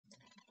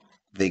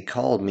They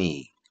called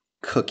me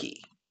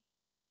Cookie.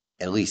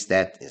 At least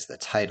that is the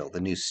title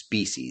the new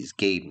species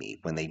gave me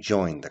when they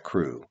joined the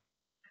crew.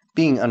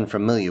 Being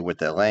unfamiliar with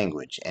their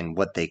language and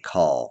what they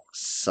call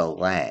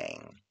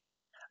slang,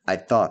 I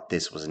thought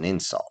this was an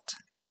insult.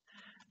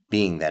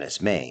 Being that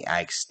is May,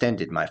 I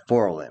extended my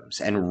forelimbs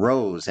and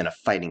rose in a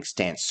fighting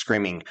stance,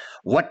 screaming,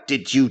 "What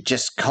did you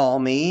just call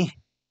me?"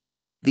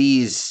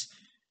 These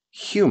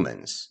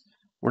humans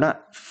were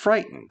not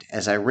frightened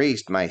as I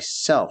raised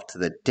myself to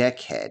the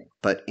deckhead,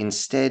 but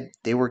instead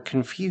they were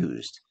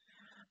confused.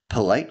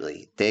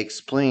 Politely, they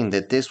explained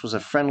that this was a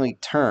friendly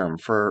term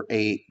for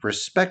a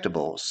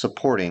respectable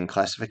supporting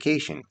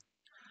classification.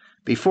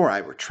 Before I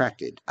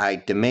retracted, I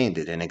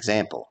demanded an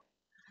example.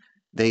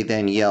 They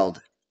then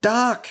yelled,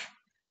 "Doc!"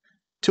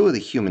 Two of the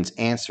humans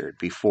answered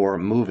before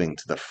moving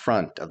to the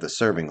front of the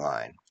serving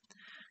line.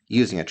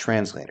 Using a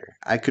translator,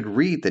 I could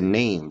read the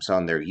names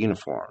on their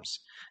uniforms.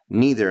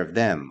 Neither of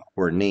them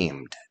were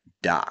named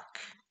Doc.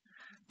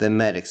 The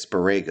medics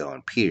Borrego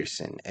and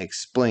Peterson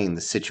explained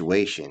the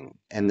situation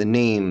and the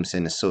names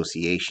and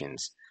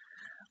associations.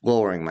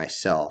 Lowering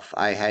myself,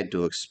 I had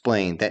to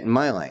explain that in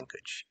my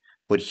language,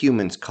 what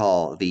humans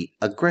call the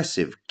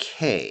aggressive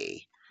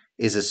K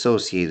is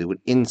associated with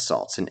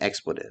insults and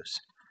expletives.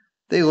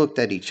 They looked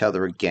at each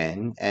other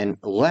again and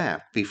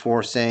laughed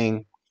before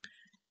saying,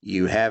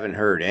 "You haven't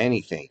heard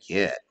anything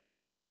yet."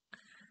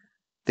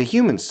 The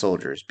human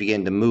soldiers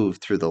began to move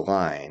through the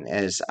line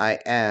as I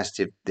asked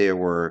if they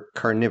were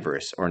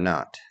carnivorous or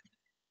not.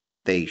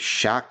 They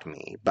shocked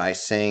me by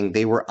saying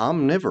they were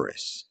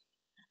omnivorous.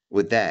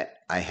 With that,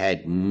 I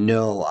had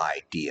no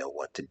idea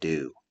what to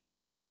do.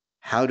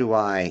 How do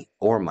I,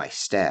 or my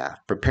staff,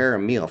 prepare a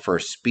meal for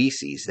a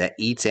species that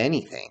eats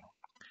anything?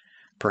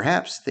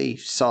 Perhaps they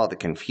saw the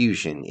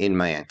confusion in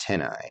my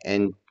antennae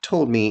and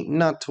told me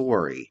not to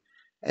worry.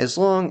 As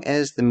long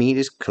as the meat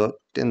is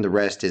cooked and the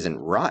rest isn't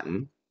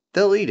rotten,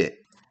 they'll eat it,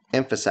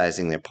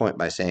 emphasizing their point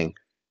by saying,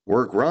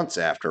 "We're grunts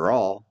after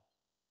all."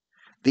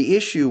 The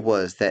issue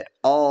was that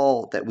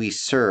all that we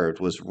served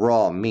was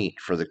raw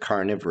meat for the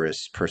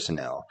carnivorous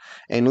personnel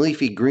and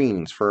leafy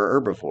greens for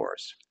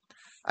herbivores.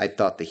 I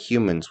thought the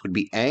humans would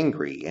be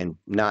angry and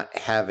not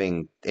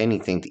having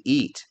anything to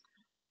eat.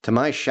 To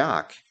my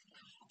shock,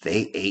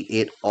 they ate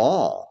it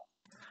all.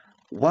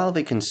 While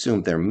they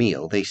consumed their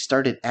meal, they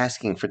started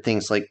asking for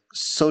things like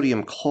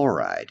sodium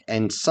chloride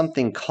and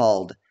something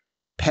called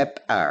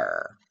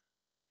pepper,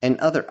 and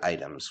other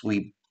items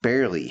we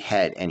barely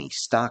had any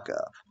stock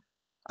of.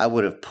 I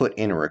would have put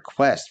in a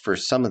request for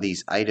some of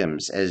these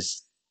items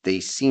as they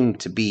seemed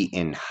to be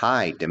in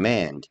high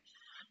demand.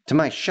 To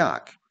my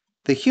shock,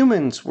 the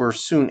humans were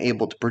soon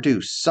able to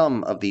produce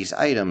some of these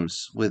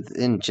items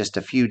within just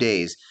a few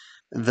days,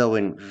 though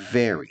in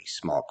very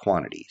small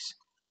quantities.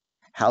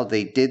 How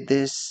they did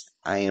this,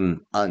 I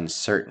am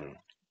uncertain.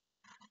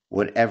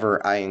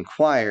 Whatever I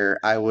inquire,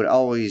 I would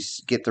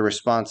always get the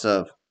response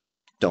of,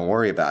 "Don't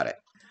worry about it,"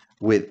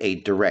 with a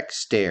direct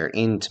stare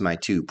into my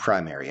two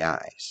primary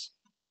eyes.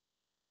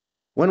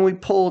 When we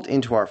pulled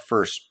into our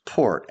first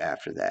port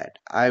after that,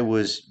 I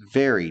was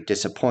very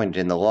disappointed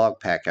in the log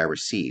pack I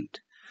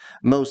received.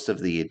 Most of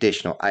the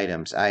additional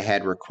items I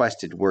had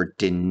requested were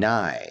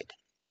denied.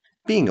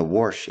 Being a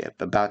warship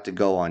about to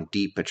go on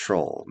deep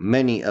patrol,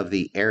 many of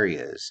the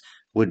areas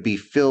would be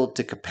filled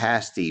to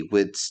capacity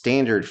with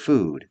standard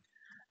food,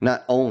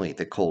 not only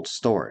the cold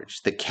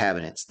storage, the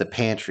cabinets, the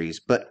pantries,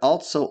 but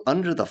also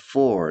under the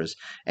floors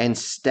and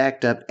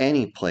stacked up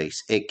any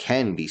place it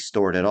can be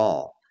stored at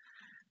all.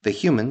 The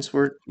humans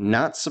were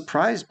not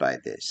surprised by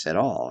this at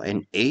all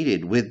and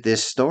aided with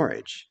this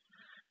storage.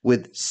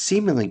 With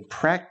seemingly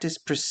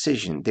practiced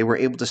precision, they were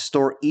able to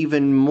store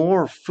even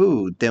more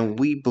food than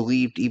we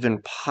believed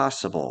even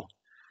possible.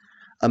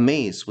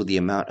 Amazed with the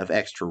amount of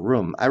extra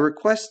room, I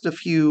requested a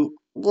few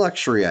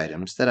luxury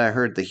items that I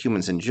heard the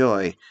humans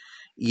enjoy,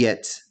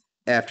 yet,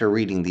 after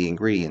reading the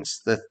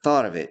ingredients, the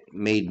thought of it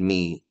made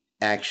me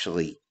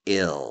actually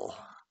ill.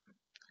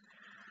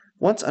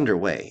 Once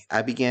underway,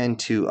 I began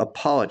to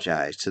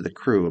apologize to the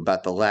crew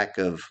about the lack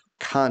of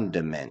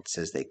condiments,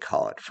 as they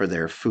call it, for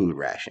their food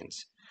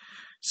rations.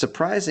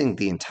 Surprising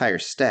the entire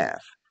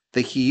staff,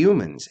 the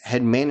humans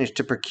had managed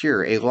to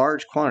procure a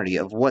large quantity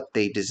of what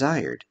they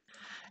desired.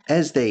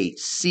 As they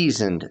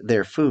seasoned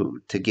their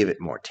food to give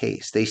it more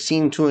taste, they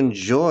seemed to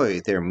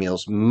enjoy their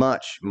meals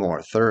much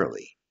more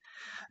thoroughly.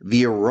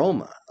 The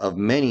aroma of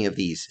many of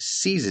these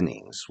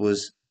seasonings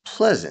was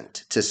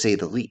pleasant, to say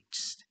the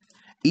least.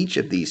 Each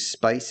of these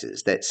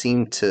spices that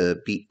seemed to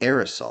be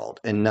aerosoled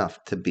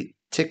enough to be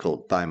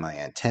tickled by my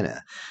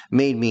antenna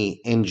made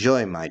me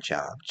enjoy my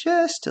job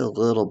just a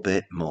little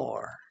bit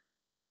more.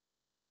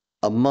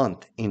 A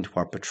month into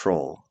our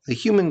patrol, the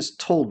humans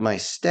told my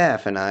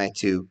staff and I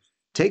to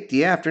take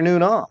the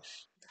afternoon off.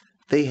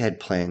 They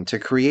had planned to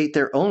create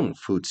their own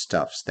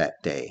foodstuffs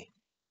that day.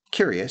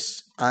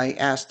 Curious, I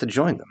asked to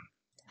join them.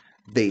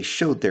 They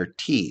showed their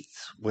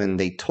teeth when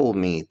they told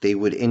me they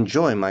would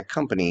enjoy my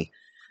company,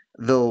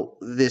 though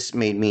this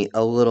made me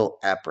a little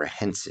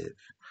apprehensive.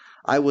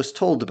 I was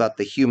told about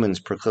the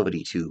humans'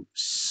 proclivity to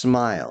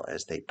smile,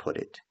 as they put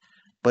it.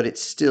 but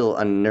it's still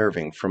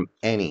unnerving from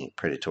any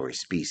predatory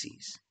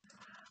species.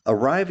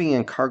 Arriving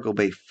in Cargo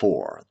Bay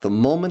 4, the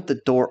moment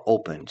the door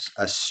opens,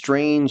 a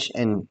strange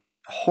and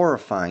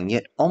horrifying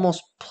yet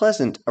almost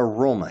pleasant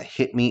aroma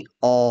hit me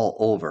all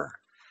over.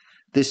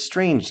 This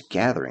strange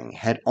gathering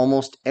had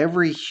almost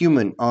every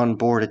human on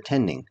board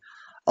attending,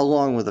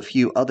 along with a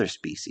few other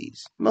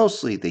species,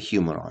 mostly the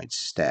humanoid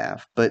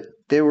staff, but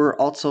there were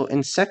also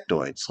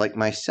insectoids like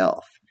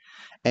myself,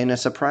 and a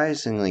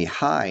surprisingly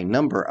high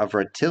number of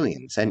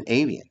reptilians and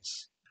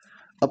avians.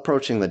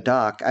 Approaching the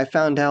dock, I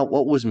found out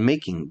what was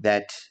making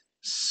that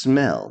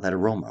smell, that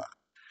aroma.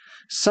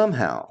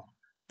 Somehow,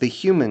 the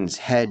humans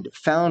had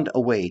found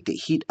a way to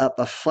heat up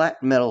a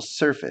flat metal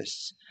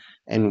surface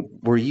and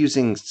were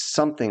using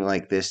something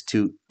like this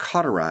to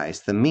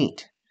cauterize the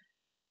meat.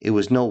 It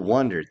was no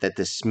wonder that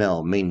the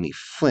smell made me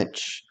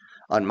flinch.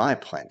 On my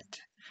planet,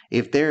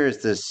 if there is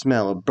the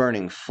smell of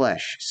burning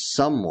flesh,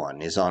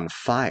 someone is on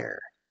fire.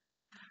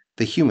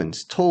 The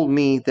humans told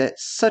me that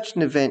such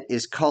an event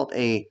is called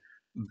a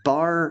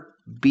barbecue,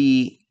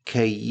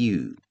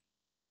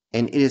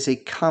 and it is a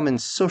common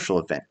social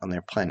event on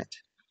their planet.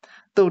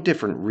 Though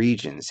different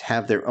regions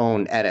have their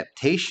own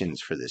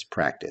adaptations for this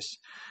practice,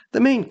 the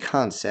main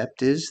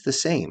concept is the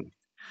same.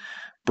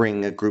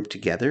 Bring a group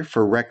together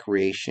for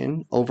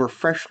recreation over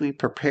freshly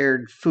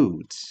prepared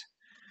foods.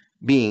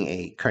 Being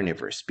a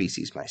carnivorous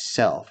species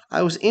myself,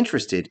 I was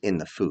interested in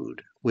the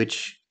food,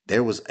 which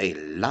there was a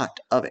lot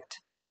of it.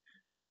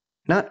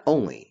 Not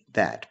only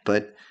that,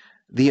 but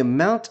the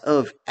amount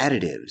of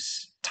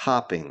additives,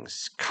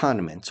 toppings,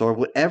 condiments, or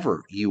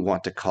whatever you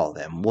want to call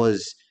them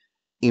was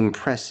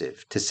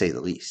impressive, to say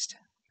the least.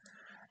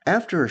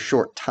 After a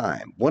short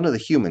time, one of the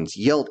humans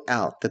yelled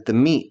out that the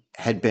meat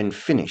had been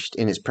finished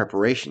in its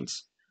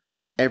preparations.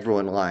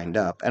 Everyone lined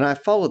up, and I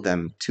followed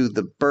them to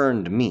the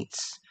burned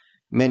meats.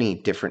 Many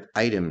different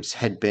items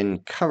had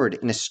been covered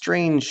in a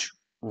strange,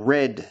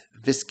 red,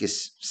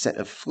 viscous set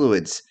of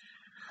fluids.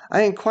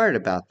 I inquired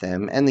about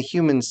them, and the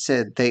humans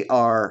said they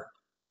are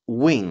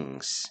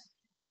wings,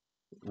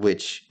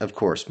 which, of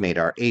course, made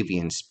our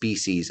avian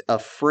species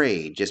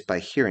afraid just by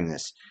hearing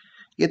this.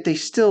 Yet they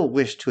still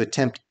wished to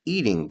attempt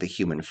eating the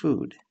human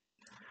food.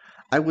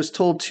 I was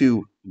told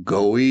to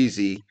go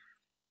easy,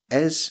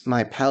 as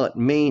my palate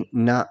may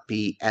not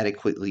be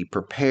adequately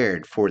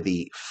prepared for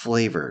the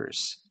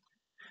flavors.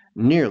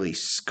 Nearly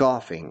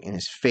scoffing in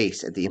his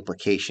face at the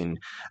implication,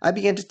 I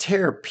began to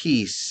tear a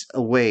piece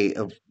away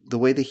of the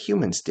way the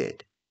humans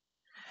did.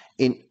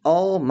 In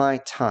all my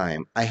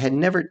time, I had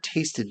never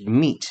tasted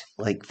meat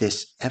like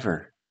this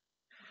ever.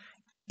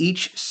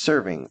 Each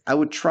serving, I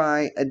would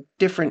try a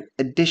different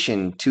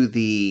addition to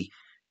the,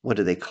 what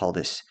do they call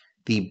this?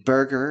 The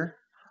burger,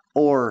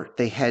 or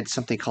they had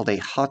something called a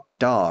hot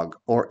dog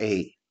or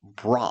a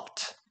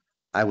brat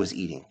I was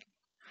eating.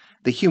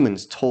 The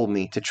humans told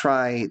me to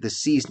try the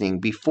seasoning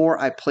before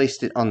I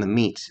placed it on the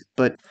meat,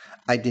 but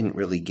I didn't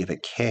really give a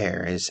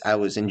care as I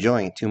was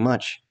enjoying it too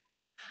much.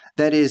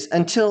 That is,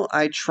 until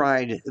I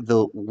tried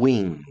the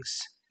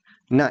wings.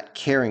 Not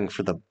caring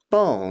for the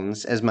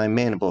bones, as my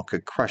mandible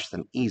could crush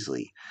them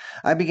easily,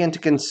 I began to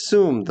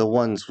consume the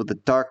ones with the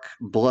dark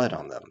blood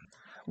on them.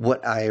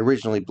 What I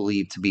originally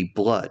believed to be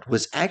blood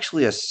was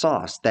actually a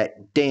sauce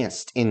that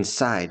danced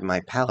inside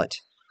my palate.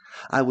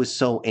 I was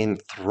so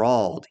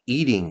enthralled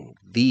eating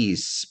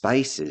these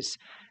spices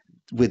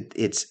with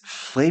its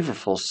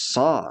flavorful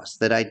sauce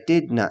that I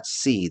did not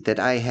see that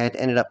I had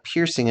ended up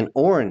piercing an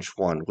orange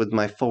one with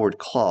my forward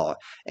claw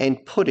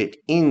and put it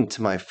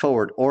into my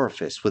forward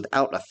orifice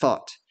without a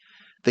thought.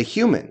 The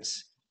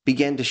humans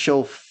began to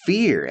show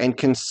fear and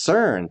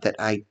concern that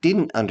I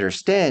didn't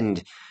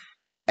understand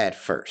at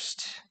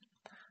first.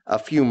 A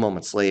few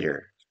moments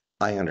later,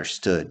 I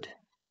understood.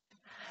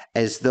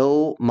 As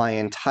though my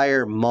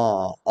entire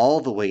maw, all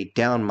the way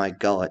down my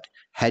gullet,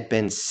 had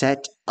been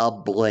set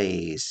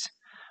ablaze,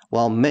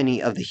 while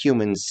many of the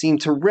humans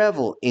seemed to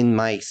revel in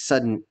my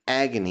sudden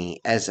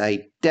agony as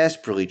I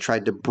desperately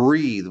tried to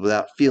breathe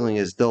without feeling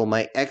as though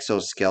my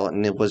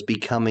exoskeleton was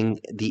becoming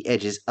the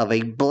edges of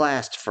a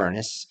blast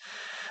furnace.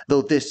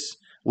 Though this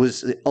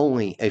was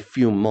only a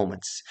few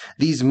moments,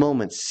 these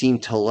moments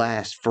seemed to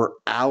last for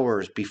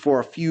hours before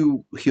a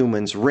few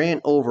humans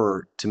ran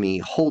over to me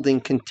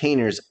holding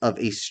containers of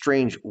a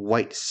strange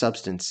white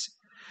substance.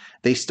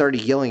 They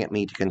started yelling at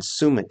me to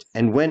consume it,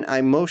 and when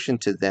I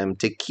motioned to them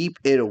to keep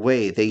it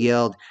away, they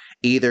yelled,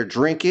 "Either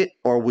drink it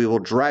or we will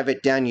drive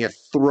it down your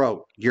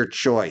throat, your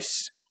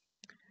choice."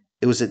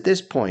 It was at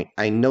this point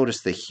I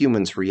noticed the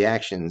humans'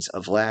 reactions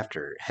of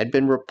laughter had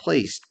been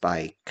replaced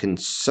by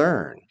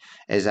concern,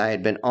 as I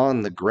had been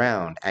on the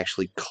ground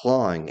actually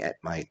clawing at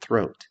my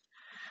throat.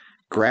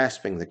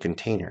 Grasping the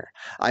container,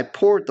 I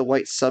poured the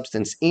white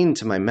substance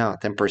into my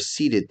mouth and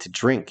proceeded to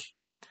drink.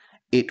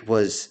 It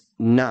was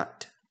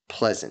not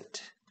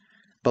pleasant,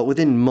 but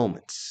within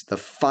moments the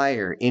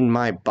fire in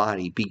my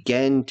body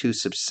began to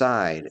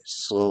subside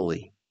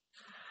slowly.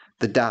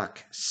 The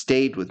doc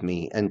stayed with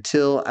me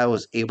until I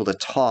was able to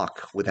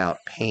talk without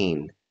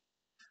pain.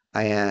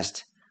 I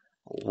asked,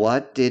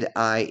 "What did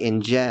I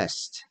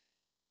ingest?"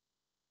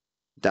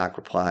 Doc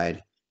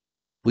replied,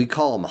 We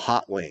call them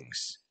hot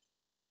wings.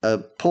 A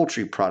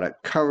poultry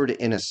product covered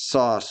in a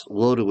sauce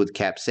loaded with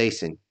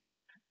capsaicin.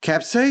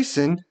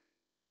 Capsaicin?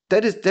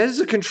 That is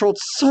a controlled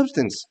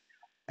substance.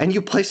 And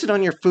you place it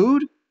on your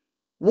food?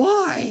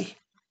 Why?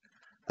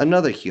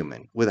 Another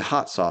human with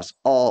hot sauce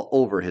all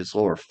over his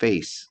lower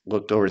face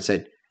looked over and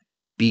said,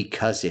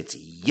 Because it's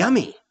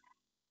yummy.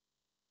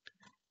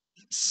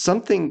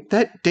 Something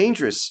that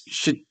dangerous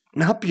should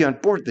not be on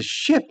board the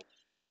ship,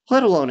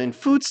 let alone in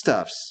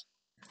foodstuffs.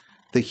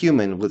 The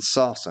human with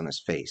sauce on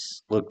his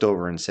face looked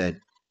over and said,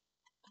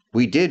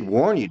 We did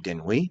warn you,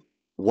 didn't we?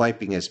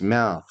 Wiping his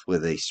mouth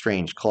with a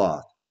strange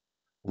cloth.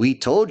 We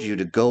told you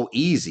to go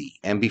easy,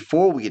 and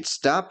before we could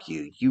stop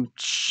you, you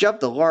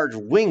shoved a large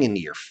wing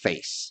into your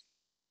face.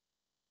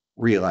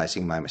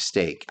 Realizing my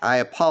mistake, I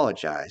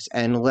apologized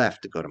and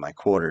left to go to my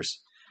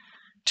quarters.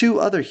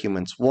 Two other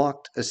humans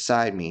walked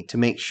aside me to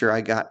make sure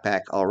I got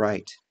back all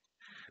right.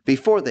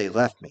 Before they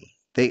left me,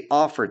 they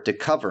offered to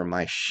cover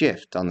my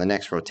shift on the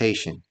next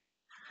rotation.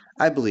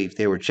 I believe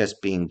they were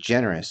just being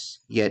generous,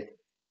 yet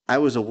I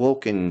was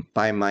awoken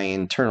by my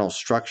internal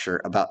structure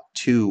about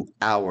 2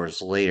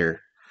 hours later.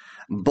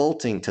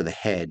 Bolting to the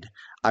head,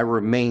 I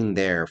remained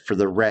there for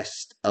the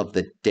rest of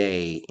the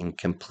day in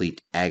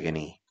complete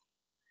agony.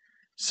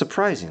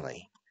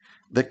 Surprisingly,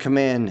 the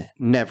command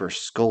never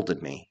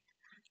scolded me.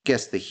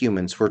 Guess the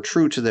humans were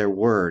true to their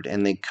word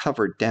and they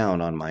covered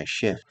down on my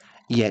shift.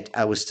 Yet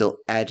I was still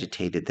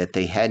agitated that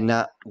they had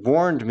not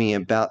warned me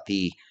about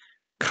the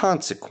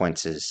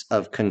consequences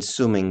of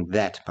consuming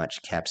that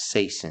much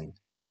capsaicin.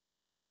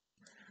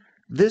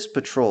 This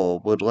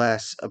patrol would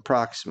last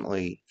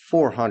approximately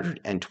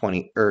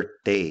 420 Earth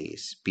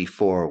days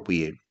before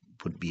we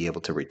would be able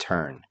to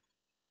return.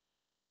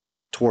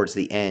 Towards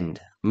the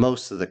end,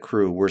 most of the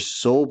crew were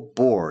so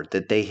bored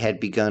that they had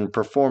begun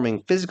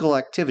performing physical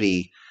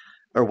activity,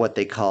 or what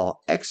they call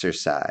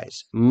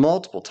exercise,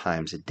 multiple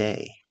times a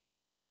day.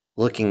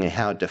 Looking at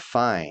how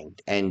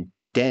defined and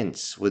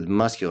dense with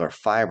muscular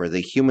fiber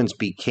the humans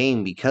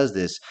became because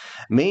this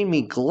made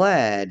me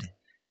glad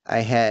I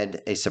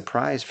had a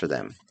surprise for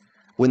them.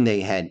 When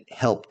they had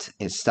helped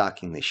in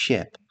stocking the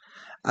ship,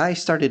 I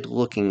started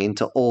looking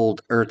into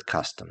old Earth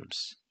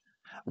customs.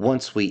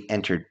 Once we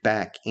entered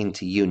back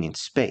into Union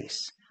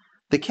space,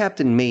 the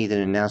captain made an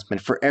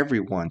announcement for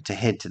everyone to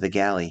head to the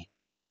galley.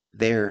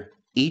 There,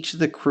 each of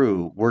the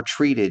crew were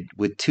treated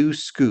with 2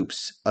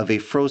 scoops of a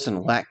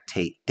frozen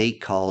lactate they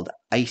called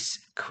ice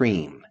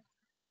cream.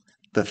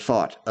 The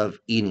thought of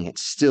eating it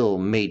still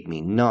made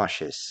me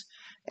nauseous,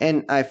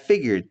 and I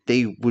figured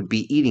they would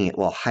be eating it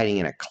while hiding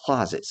in a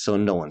closet so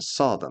no one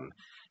saw them.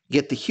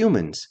 Yet the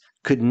humans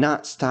could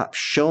not stop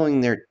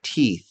showing their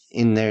teeth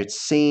in their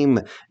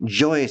same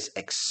joyous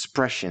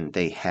expression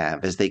they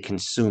have as they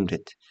consumed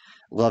it,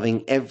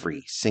 loving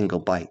every single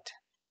bite.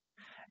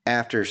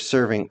 After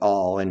serving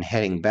all and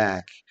heading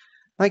back,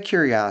 my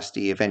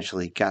curiosity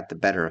eventually got the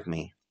better of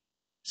me.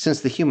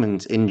 Since the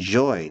humans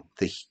enjoyed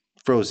the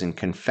frozen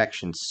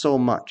confection so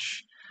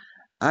much,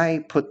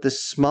 I put the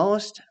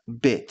smallest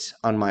bit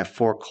on my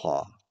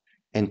foreclaw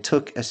and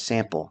took a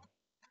sample.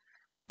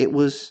 It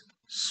was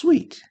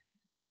sweet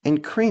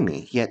and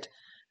creamy, yet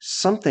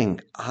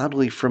something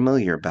oddly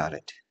familiar about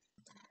it.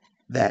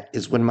 That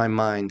is when my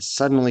mind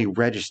suddenly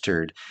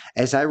registered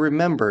as I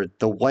remembered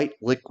the white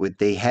liquid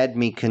they had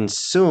me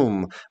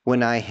consume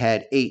when I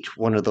had ate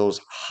one of those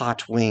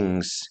hot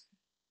wings.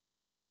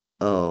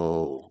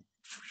 Oh,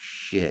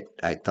 shit,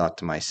 I thought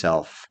to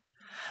myself.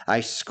 I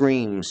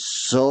screamed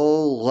so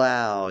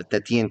loud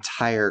that the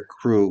entire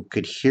crew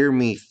could hear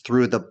me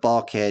through the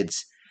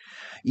bulkheads.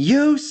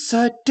 You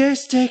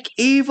sadistic,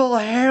 evil,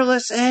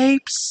 hairless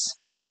apes!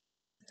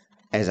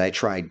 As I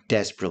tried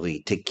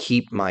desperately to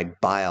keep my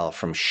bile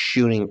from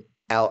shooting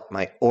out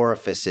my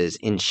orifices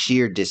in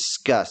sheer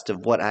disgust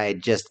of what I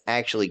had just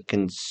actually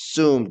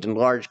consumed in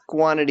large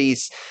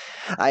quantities,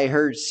 I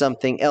heard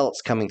something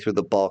else coming through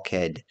the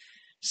bulkhead.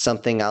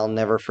 Something I'll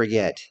never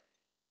forget.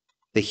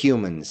 The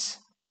humans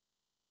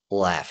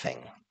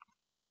laughing.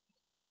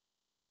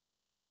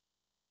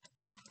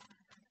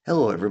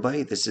 Hello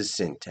everybody, this is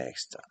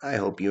Syntext. I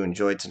hope you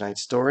enjoyed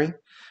tonight's story.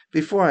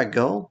 Before I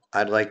go,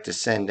 I'd like to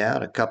send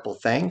out a couple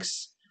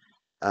thanks.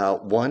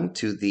 One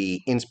to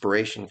the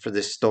inspiration for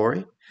this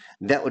story.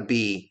 That would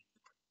be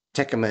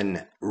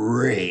Tekkaman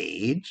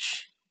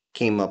Rage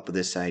came up with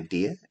this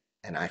idea,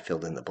 and I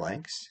filled in the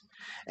blanks.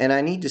 And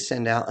I need to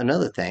send out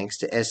another thanks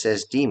to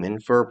SS Demon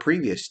for a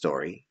previous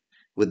story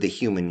with the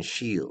human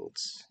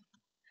shields.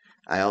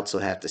 I also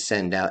have to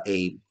send out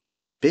a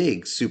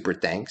big super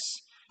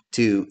thanks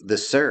to the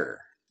Sir.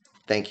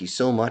 Thank you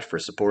so much for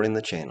supporting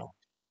the channel.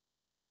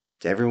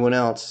 To everyone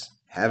else,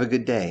 have a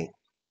good day.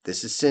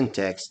 This is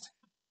Syntext,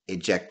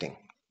 ejecting.